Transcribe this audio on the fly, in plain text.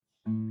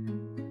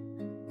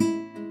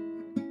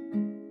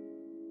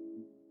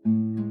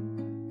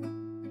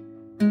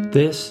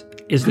This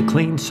is the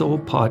Clean Soul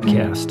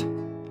Podcast,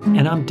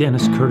 and I'm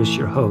Dennis Curtis,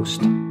 your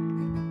host.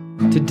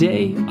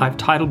 Today, I've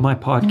titled my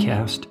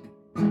podcast,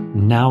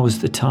 Now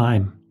is the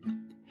Time.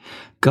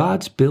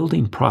 God's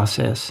building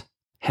process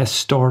has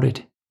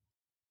started.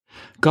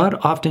 God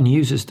often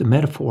uses the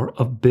metaphor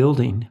of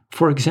building,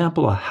 for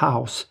example, a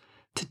house,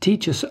 to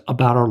teach us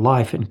about our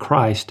life in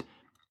Christ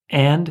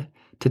and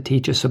to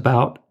teach us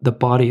about the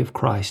body of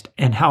Christ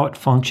and how it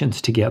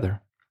functions together.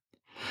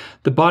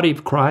 The body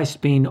of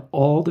Christ being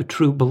all the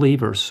true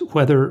believers,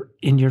 whether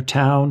in your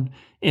town,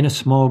 in a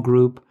small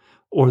group,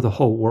 or the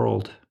whole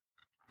world.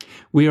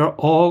 We are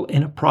all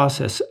in a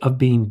process of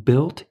being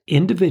built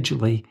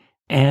individually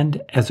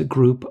and as a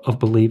group of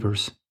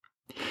believers.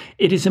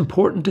 It is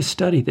important to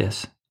study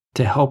this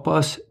to help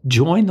us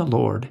join the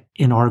Lord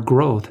in our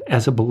growth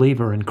as a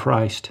believer in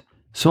Christ.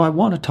 So I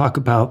want to talk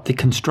about the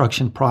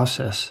construction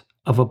process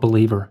of a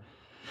believer,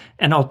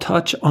 and I'll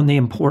touch on the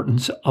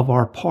importance of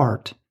our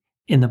part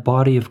in the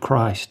body of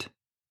Christ.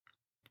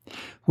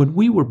 When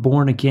we were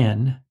born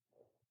again,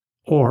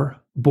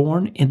 or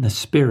born in the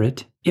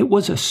Spirit, it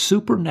was a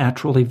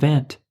supernatural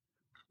event.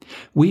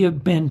 We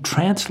have been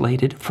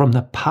translated from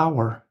the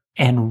power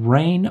and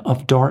reign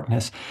of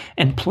darkness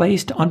and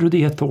placed under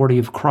the authority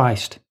of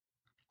Christ.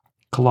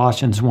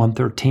 Colossians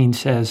 1:13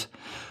 says,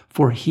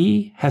 "For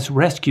he has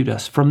rescued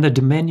us from the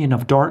dominion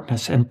of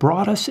darkness and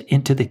brought us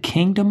into the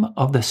kingdom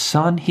of the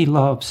Son he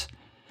loves,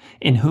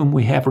 in whom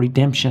we have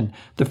redemption,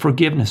 the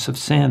forgiveness of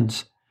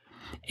sins."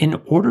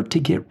 In order to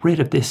get rid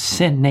of this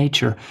sin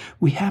nature,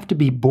 we have to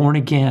be born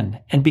again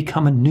and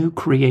become a new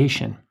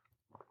creation.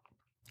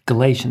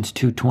 Galatians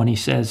 2:20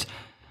 says,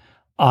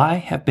 "I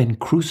have been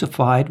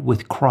crucified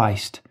with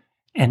Christ,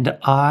 and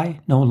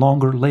I no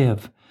longer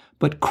live,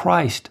 but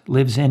Christ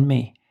lives in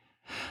me.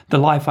 The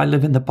life I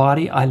live in the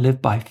body, I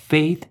live by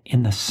faith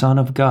in the Son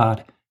of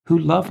God, who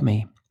loved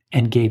me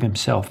and gave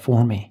himself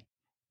for me."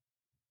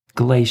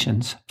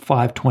 Galatians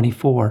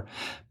 5:24,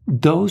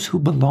 "Those who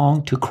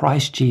belong to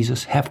Christ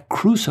Jesus have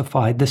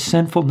crucified the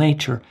sinful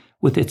nature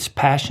with its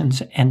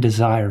passions and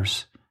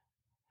desires."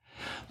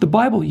 The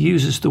Bible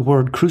uses the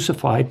word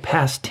crucified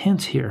past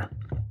tense here.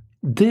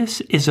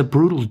 This is a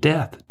brutal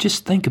death.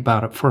 Just think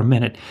about it for a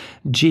minute.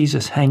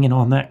 Jesus hanging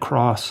on that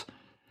cross.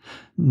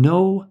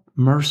 No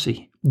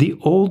mercy. The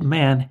old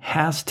man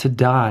has to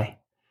die.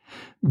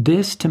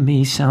 This to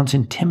me sounds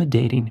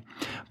intimidating,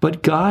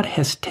 but God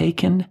has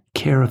taken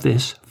care of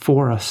this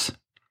for us.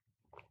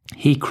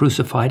 He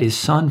crucified his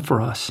Son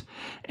for us,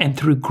 and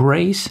through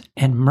grace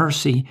and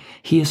mercy,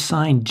 he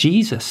assigned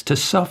Jesus to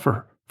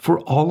suffer for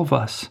all of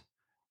us.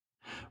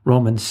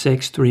 Romans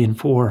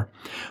 6:3-4.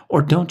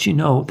 "Or don't you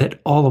know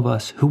that all of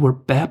us who were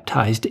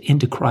baptized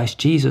into Christ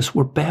Jesus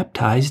were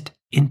baptized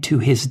into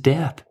his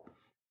death?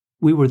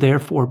 We were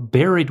therefore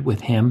buried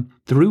with him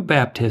through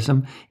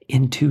baptism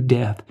into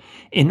death,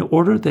 in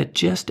order that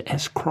just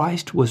as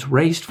Christ was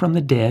raised from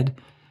the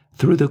dead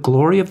through the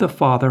glory of the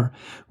Father,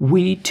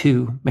 we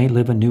too may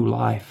live a new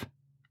life."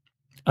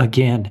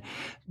 Again,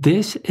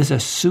 this is a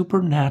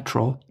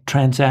supernatural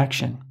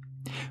transaction.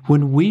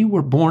 When we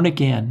were born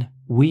again,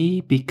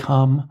 we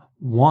become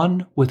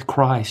one with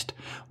Christ,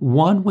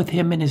 one with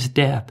him in his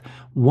death,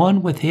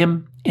 one with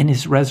him in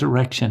his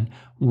resurrection,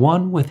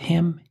 one with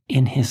him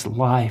in his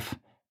life.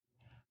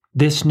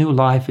 This new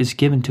life is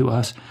given to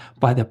us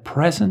by the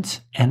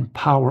presence and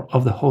power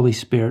of the Holy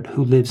Spirit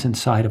who lives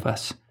inside of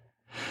us.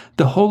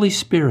 The Holy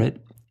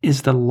Spirit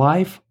is the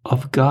life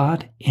of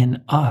God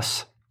in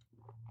us.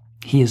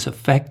 He is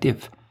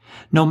effective,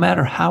 no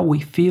matter how we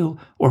feel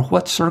or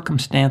what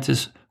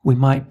circumstances we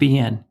might be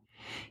in.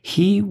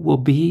 He will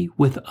be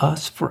with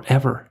us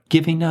forever,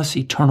 giving us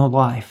eternal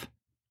life.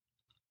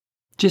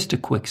 Just a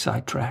quick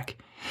sidetrack.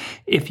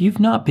 If you've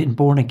not been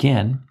born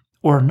again,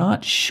 or are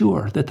not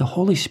sure that the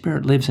Holy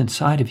Spirit lives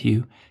inside of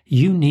you,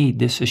 you need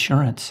this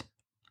assurance.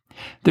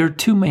 There are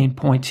two main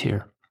points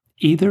here.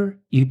 Either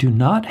you do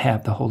not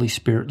have the Holy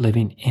Spirit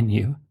living in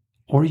you,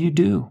 or you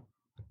do.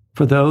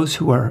 For those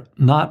who are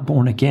not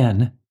born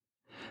again,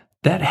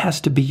 that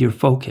has to be your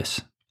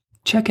focus.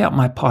 Check out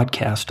my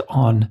podcast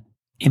on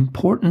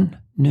important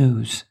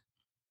news.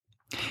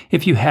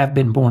 If you have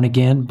been born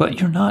again, but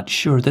you're not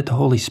sure that the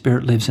Holy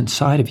Spirit lives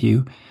inside of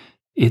you,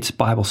 it's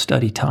Bible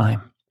study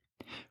time.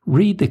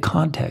 Read the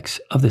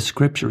context of the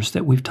scriptures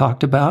that we've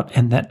talked about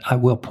and that I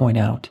will point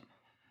out.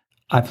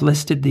 I've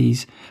listed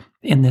these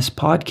in this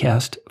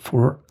podcast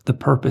for the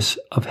purpose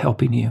of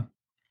helping you.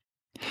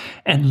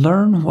 And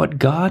learn what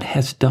God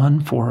has done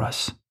for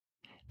us.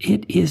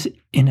 It is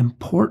an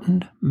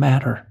important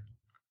matter.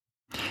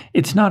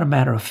 It's not a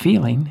matter of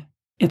feeling,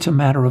 it's a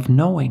matter of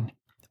knowing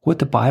what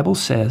the Bible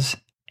says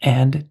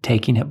and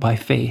taking it by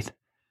faith.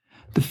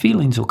 The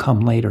feelings will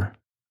come later.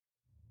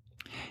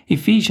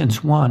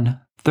 Ephesians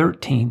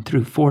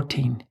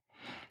 1:13-14.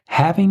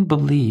 "Having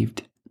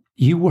believed,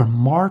 you were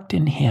marked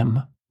in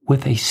him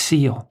with a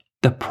seal,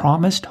 the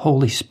promised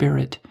Holy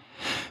Spirit,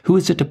 who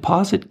is a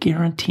deposit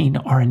guaranteeing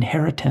our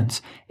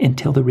inheritance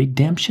until the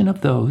redemption of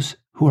those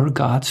who are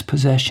God's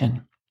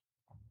possession."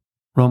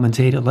 Romans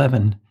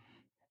 8:11.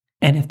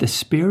 "And if the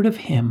Spirit of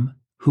him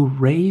who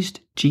raised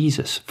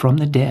Jesus from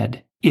the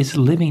dead is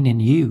living in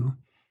you,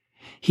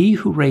 He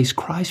who raised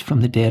Christ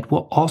from the dead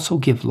will also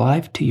give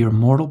life to your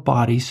mortal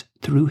bodies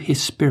through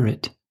His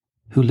Spirit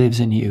who lives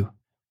in you.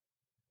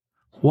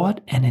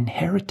 What an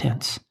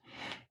inheritance!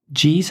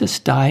 Jesus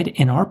died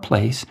in our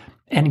place,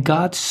 and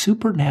God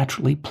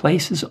supernaturally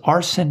places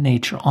our sin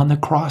nature on the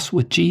cross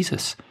with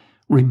Jesus,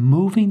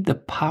 removing the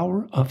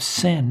power of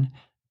sin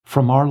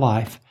from our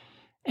life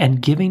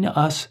and giving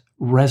us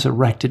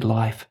resurrected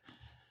life.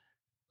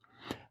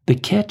 The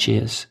catch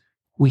is,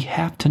 we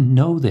have to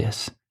know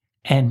this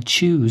and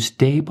choose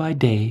day by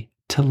day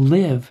to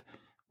live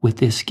with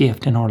this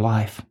gift in our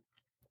life.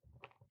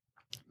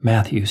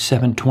 Matthew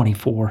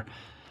 7:24.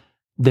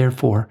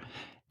 Therefore,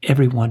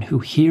 everyone who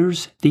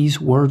hears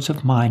these words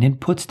of mine and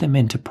puts them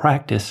into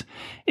practice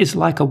is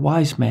like a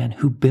wise man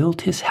who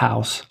built his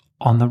house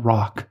on the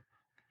rock.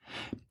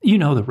 You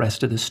know the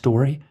rest of the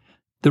story.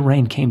 The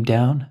rain came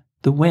down,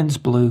 the winds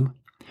blew,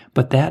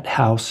 but that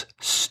house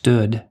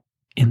stood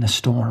in the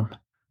storm.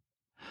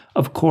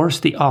 Of course,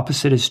 the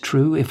opposite is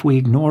true. If we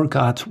ignore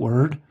God's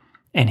word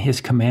and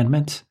His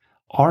commandments,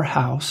 our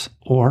house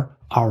or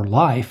our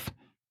life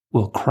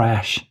will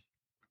crash.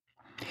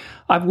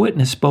 I've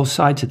witnessed both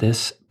sides of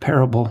this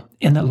parable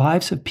in the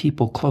lives of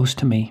people close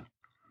to me.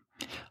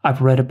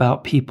 I've read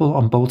about people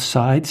on both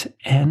sides,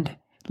 and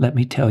let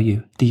me tell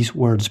you, these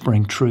words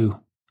bring true,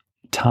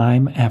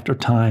 time after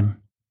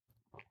time.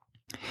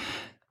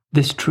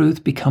 This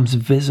truth becomes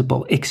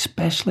visible,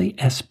 especially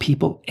as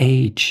people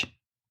age.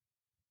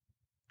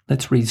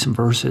 Let's read some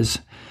verses.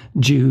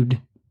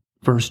 Jude,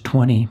 verse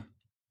 20.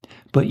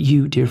 But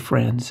you, dear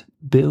friends,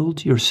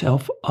 build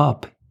yourself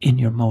up in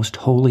your most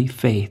holy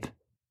faith.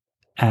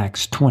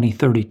 Acts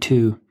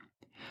 20:32.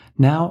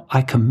 Now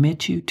I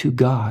commit you to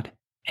God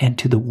and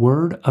to the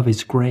word of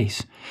His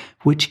grace,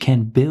 which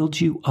can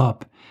build you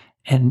up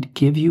and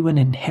give you an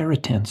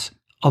inheritance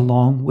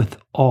along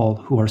with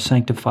all who are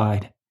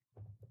sanctified.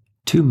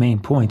 Two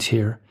main points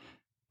here.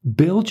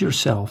 Build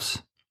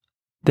yourselves.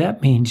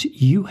 That means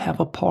you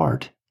have a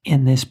part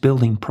in this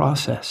building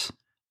process.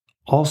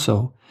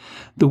 Also,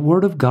 the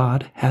Word of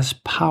God has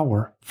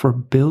power for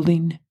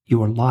building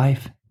your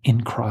life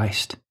in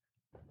Christ.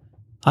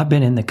 I've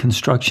been in the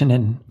construction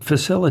and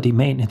facility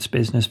maintenance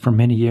business for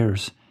many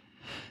years,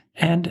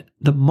 and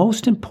the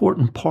most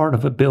important part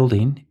of a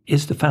building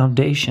is the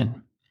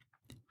foundation.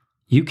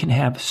 You can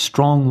have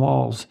strong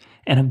walls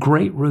and a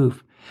great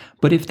roof,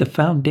 but if the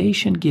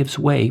foundation gives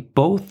way,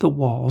 both the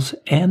walls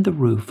and the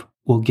roof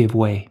will give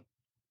way.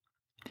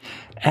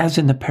 As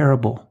in the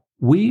parable,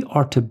 we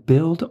are to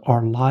build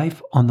our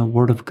life on the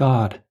Word of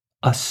God,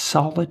 a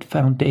solid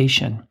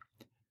foundation.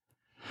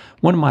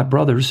 One of my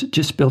brothers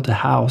just built a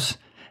house,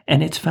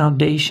 and its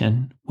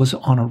foundation was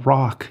on a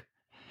rock.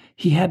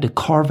 He had to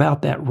carve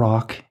out that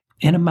rock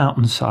in a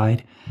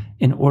mountainside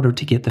in order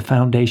to get the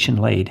foundation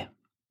laid.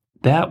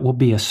 That will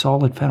be a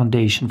solid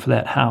foundation for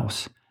that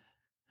house.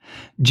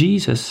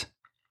 Jesus,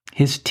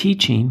 His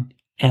teaching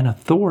and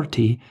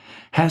authority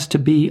has to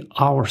be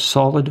our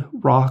solid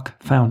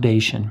rock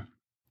foundation.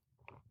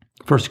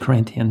 1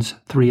 Corinthians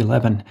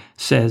 3:11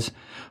 says,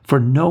 For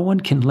no one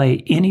can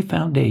lay any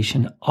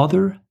foundation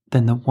other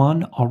than the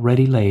one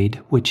already laid,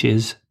 which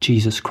is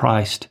Jesus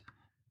Christ.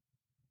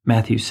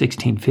 Matthew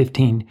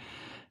 16:15,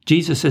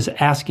 Jesus is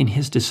asking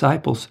His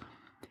disciples,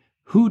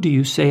 Who do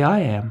you say I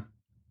am?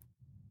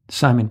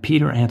 Simon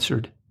Peter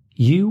answered,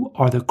 You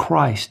are the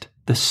Christ,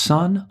 the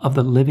Son of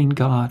the living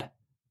God.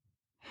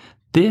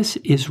 This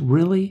is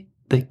really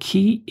the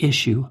key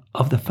issue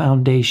of the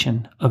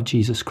foundation of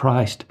Jesus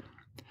Christ.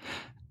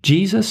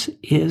 Jesus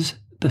is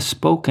the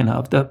spoken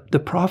of,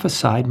 the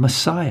prophesied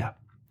Messiah.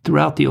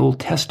 Throughout the Old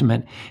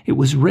Testament, it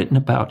was written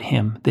about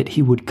Him that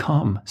He would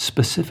come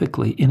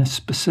specifically in a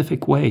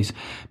specific ways.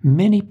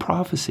 Many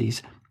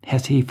prophecies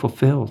has He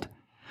fulfilled.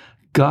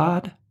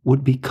 God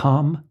would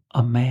become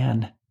a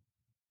man.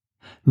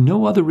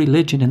 No other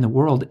religion in the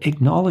world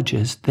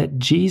acknowledges that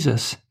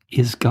Jesus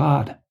is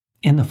God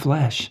in the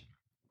flesh.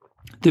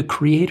 The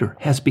Creator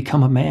has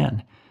become a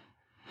man.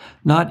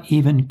 Not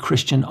even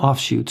Christian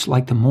offshoots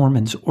like the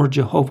Mormons or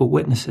Jehovah's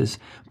Witnesses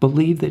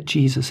believe that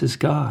Jesus is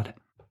God.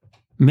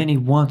 Many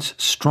once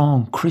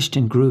strong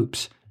Christian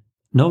groups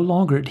no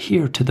longer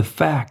adhere to the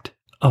fact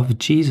of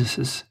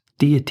Jesus'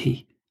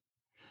 deity.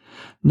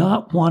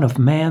 Not one of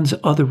man's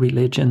other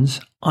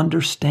religions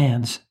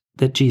understands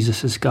that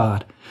Jesus is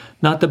God.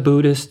 Not the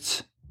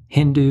Buddhists,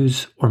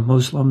 Hindus, or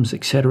Muslims,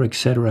 etc.,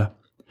 etc.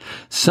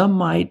 Some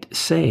might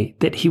say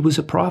that He was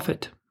a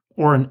prophet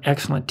or an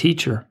excellent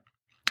teacher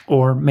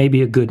or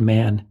maybe a good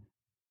man.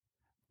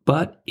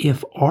 But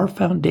if our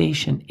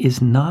foundation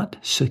is not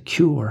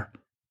secure,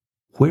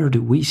 where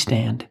do we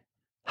stand?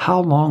 How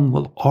long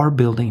will our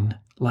building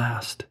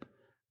last?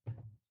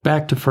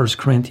 Back to 1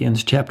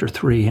 Corinthians chapter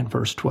 3 and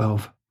verse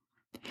 12.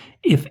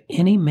 If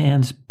any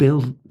man's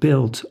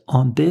builds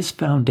on this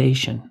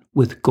foundation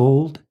with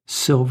gold,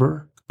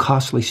 silver,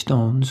 costly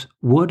stones,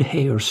 wood,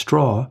 hay, or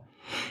straw,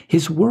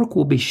 his work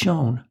will be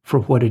shown for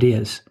what it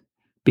is,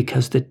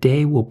 because the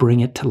day will bring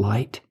it to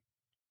light.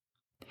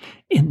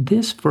 In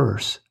this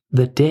verse,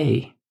 The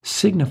day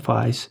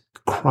signifies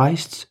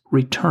Christ's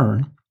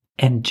return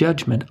and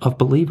judgment of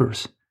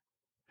believers.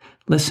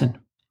 Listen,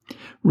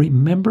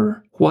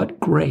 remember what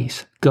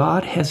grace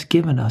God has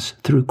given us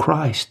through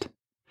Christ.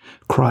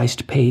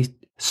 Christ paid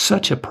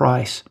such a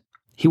price.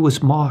 He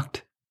was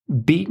mocked,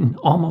 beaten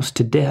almost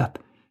to death,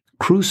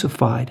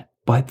 crucified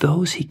by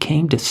those he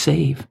came to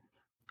save.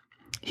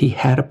 He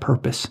had a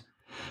purpose,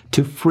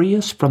 to free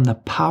us from the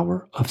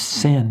power of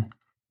sin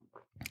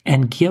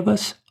and give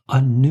us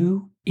a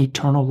new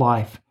eternal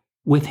life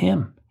with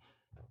him.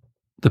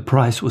 The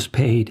price was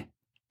paid,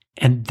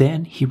 and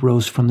then he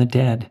rose from the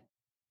dead.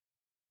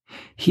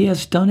 He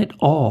has done it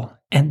all,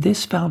 and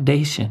this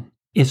foundation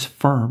is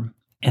firm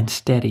and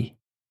steady.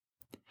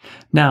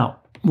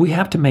 Now, we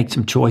have to make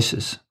some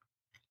choices.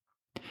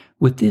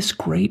 With this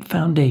great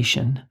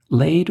foundation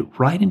laid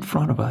right in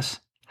front of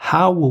us,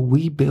 how will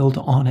we build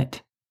on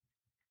it?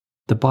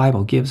 The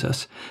Bible gives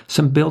us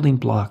some building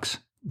blocks: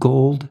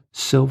 gold,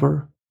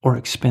 silver, or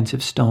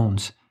expensive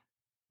stones,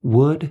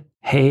 wood,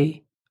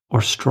 hay,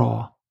 or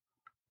straw,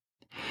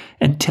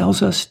 and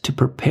tells us to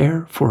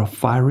prepare for a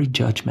fiery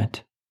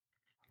judgment.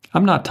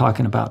 I'm not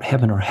talking about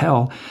heaven or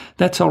hell.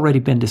 That's already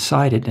been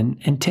decided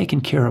and taken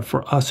care of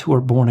for us who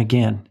are born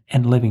again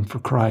and living for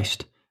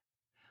Christ.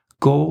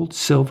 Gold,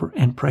 silver,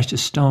 and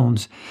precious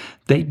stones,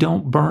 they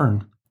don't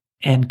burn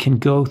and can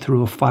go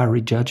through a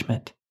fiery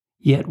judgment.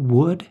 Yet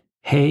wood,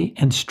 hay,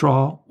 and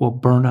straw will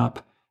burn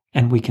up,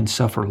 and we can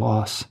suffer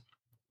loss.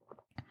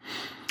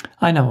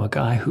 I know a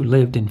guy who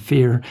lived in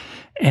fear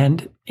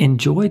and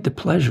enjoyed the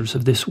pleasures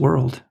of this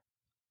world.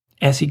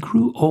 As he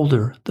grew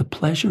older, the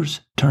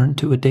pleasures turned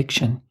to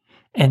addiction,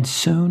 and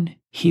soon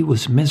he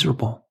was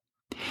miserable.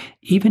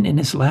 Even in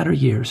his latter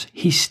years,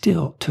 he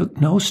still took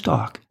no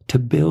stock to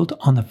build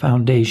on the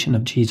foundation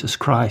of Jesus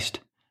Christ.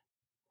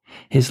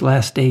 His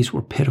last days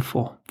were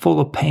pitiful, full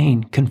of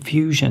pain,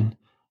 confusion.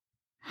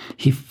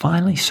 He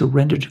finally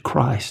surrendered to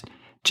Christ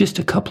just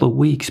a couple of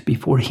weeks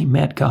before he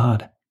met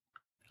God.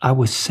 I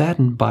was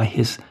saddened by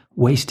his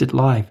wasted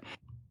life,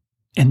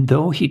 and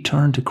though he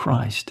turned to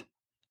Christ,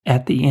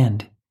 at the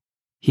end,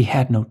 he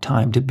had no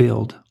time to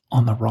build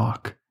on the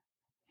rock.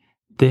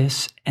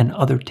 This and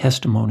other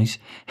testimonies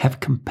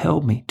have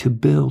compelled me to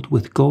build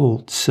with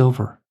gold,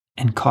 silver,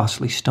 and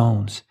costly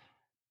stones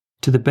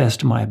to the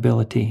best of my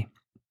ability.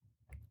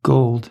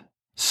 Gold,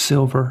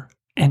 silver,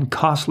 and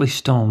costly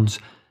stones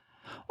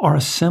are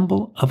a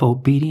symbol of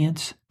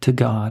obedience to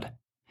God.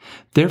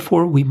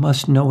 Therefore, we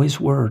must know his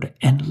word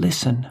and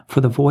listen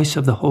for the voice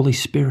of the Holy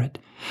Spirit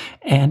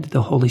and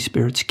the Holy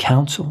Spirit's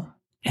counsel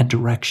and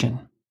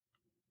direction.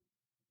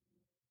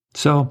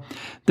 So,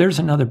 there's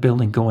another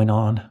building going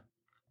on.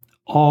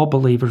 All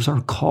believers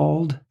are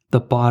called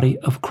the body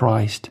of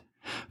Christ.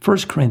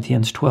 1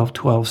 Corinthians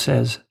 12:12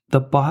 says, "The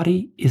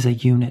body is a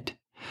unit.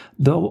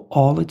 Though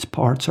all its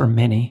parts are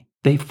many,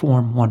 they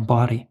form one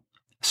body.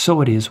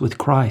 So it is with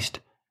Christ.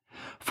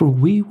 For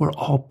we were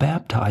all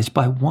baptized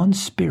by one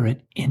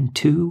Spirit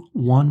into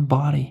one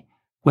body,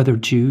 whether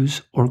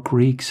Jews or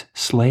Greeks,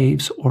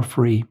 slaves or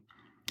free.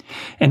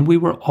 And we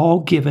were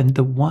all given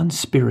the one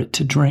Spirit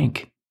to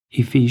drink."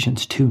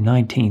 Ephesians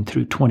 2:19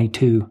 through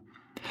 22.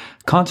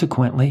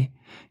 Consequently,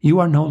 you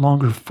are no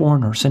longer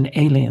foreigners and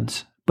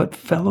aliens, but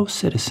fellow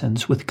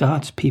citizens with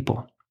God's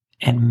people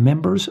and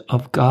members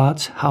of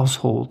God's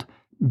household,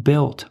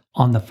 built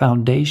on the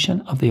foundation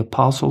of the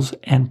apostles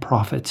and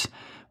prophets,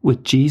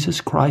 with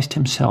Jesus Christ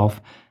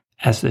himself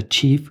as the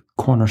chief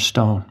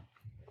cornerstone.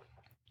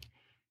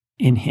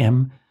 In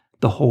him,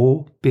 the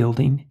whole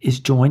building is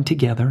joined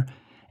together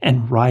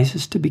and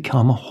rises to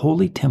become a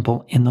holy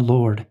temple in the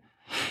Lord.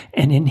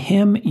 And in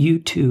him you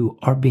too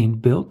are being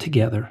built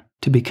together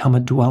to become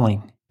a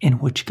dwelling in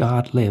which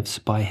God lives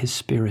by his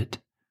Spirit.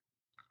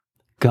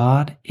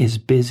 God is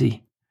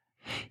busy.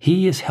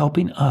 He is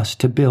helping us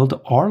to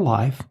build our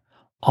life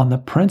on the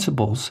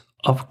principles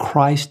of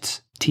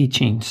Christ's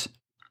teachings,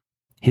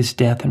 his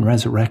death and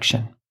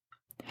resurrection.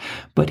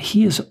 But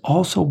he is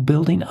also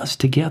building us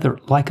together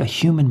like a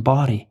human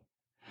body.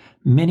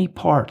 Many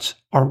parts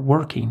are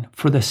working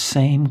for the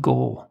same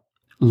goal,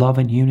 love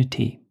and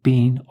unity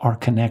being our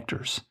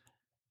connectors.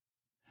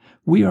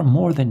 We are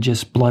more than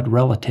just blood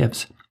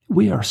relatives.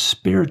 We are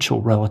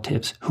spiritual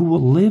relatives who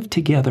will live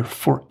together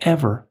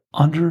forever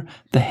under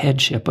the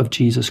headship of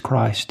Jesus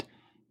Christ.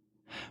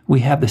 We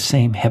have the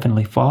same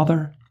Heavenly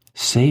Father,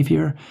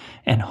 Savior,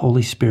 and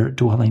Holy Spirit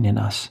dwelling in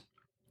us.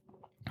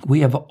 We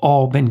have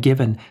all been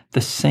given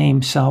the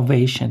same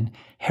salvation,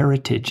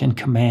 heritage, and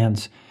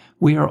commands.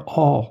 We are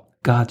all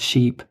God's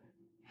sheep.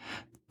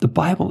 The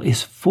Bible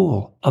is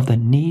full of the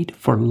need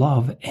for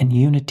love and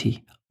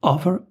unity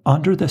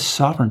under the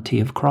sovereignty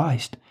of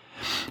Christ.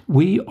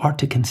 We are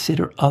to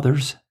consider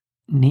others'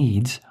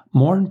 needs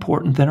more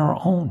important than our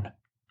own,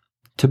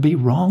 to be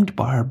wronged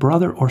by our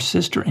brother or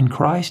sister in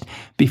Christ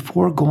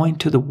before going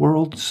to the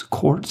world's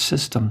court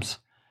systems.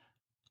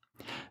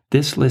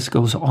 This list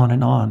goes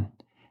on,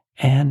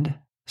 and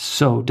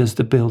so does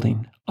the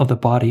building of the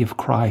body of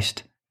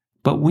Christ.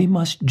 But we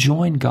must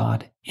join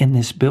God in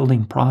this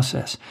building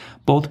process,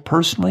 both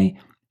personally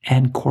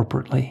and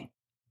corporately.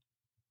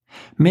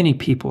 Many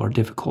people are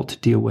difficult to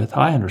deal with.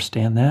 I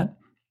understand that.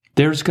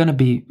 There's going to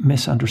be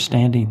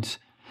misunderstandings,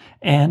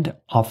 and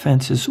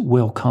offenses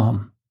will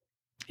come.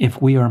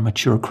 If we are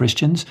mature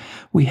Christians,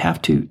 we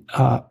have to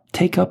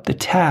take up the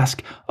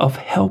task of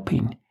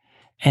helping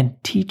and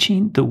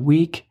teaching the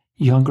weak,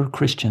 younger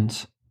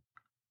Christians.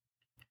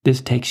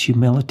 This takes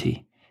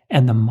humility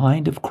and the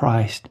mind of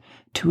Christ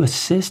to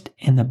assist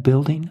in the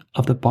building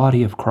of the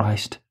body of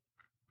Christ.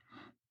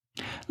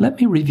 Let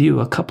me review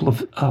a couple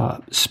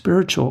of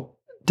spiritual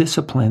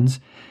disciplines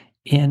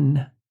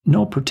in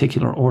no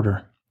particular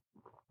order.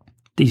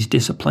 These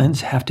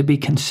disciplines have to be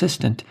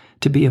consistent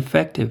to be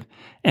effective,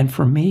 and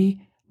for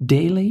me,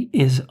 daily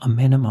is a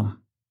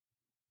minimum.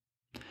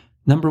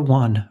 Number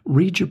 1,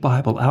 read your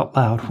Bible out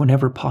loud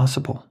whenever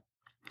possible.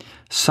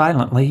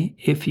 Silently,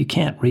 if you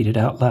can't read it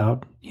out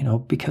loud,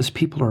 because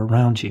people are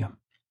around you.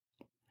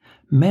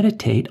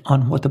 Meditate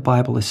on what the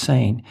Bible is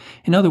saying.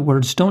 In other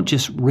words, don't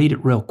just read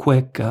it real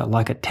quick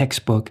like a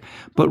textbook,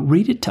 but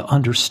read it to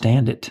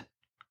understand it.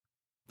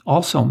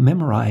 Also,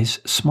 memorize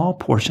small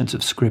portions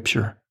of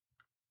Scripture.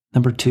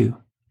 Number 2,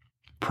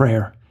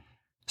 prayer.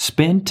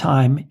 Spend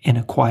time in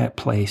a quiet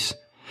place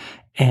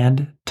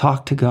and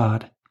talk to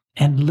God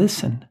and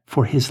listen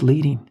for His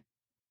leading.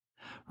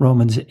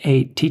 Romans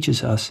 8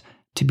 teaches us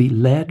to be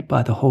led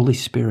by the Holy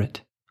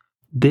Spirit.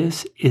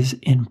 This is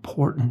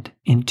important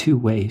in 2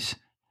 ways.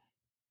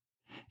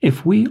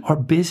 If we are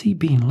busy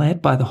being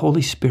led by the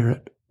Holy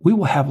Spirit, we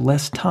will have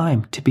less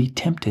time to be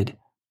tempted.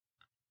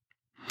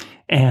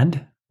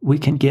 And we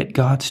can get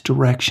God's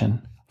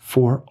direction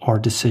for our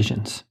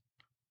decisions.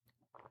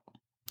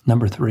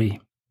 Number 3,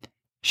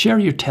 share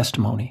your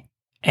testimony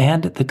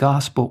and the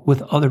gospel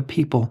with other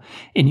people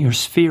in your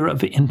sphere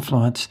of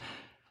influence.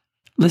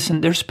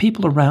 Listen, there's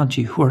people around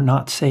you who are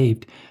not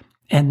saved,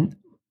 and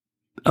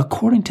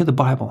according to the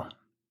Bible,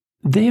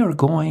 they are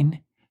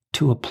going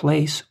to a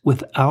place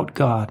without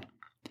God.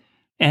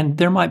 And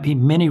there might be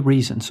many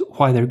reasons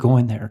why they're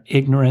going there.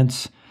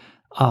 Ignorance,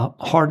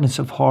 hardness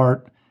of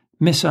heart,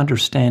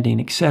 misunderstanding,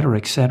 etc.,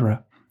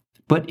 etc.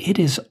 But it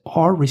is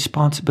our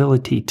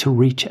responsibility to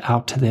reach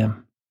out to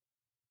them.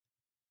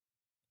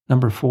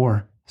 Number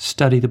 4,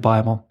 study the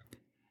Bible.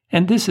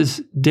 And this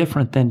is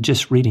different than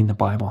just reading the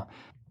Bible.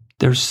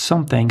 There's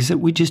some things that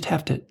we just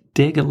have to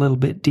dig a little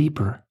bit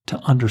deeper to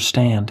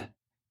understand.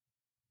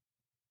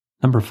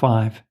 Number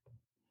 5,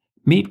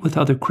 meet with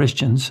other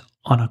Christians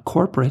on a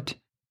corporate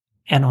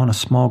and on a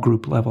small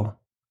group level.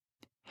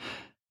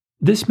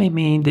 This may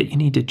mean that you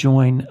need to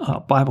join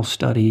a Bible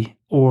study,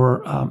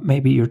 or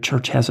maybe your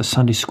church has a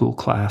Sunday school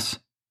class,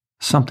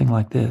 something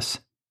like this.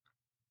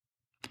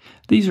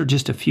 These are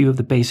just a few of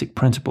the basic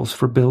principles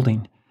for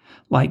building.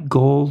 Like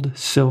gold,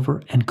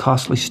 silver, and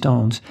costly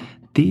stones,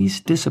 these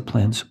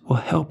disciplines will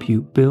help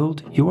you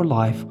build your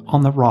life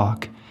on the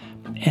rock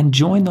and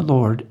join the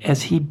Lord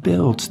as He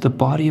builds the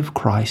body of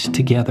Christ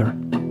together.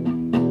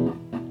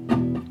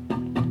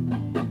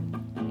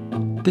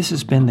 This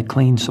has been the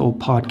Clean Soul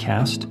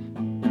Podcast.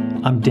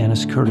 I'm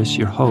Dennis Curtis,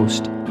 your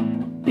host.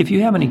 If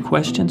you have any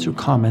questions or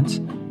comments,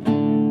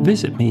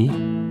 visit me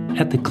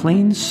at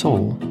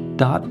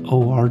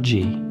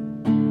thecleansoul.org.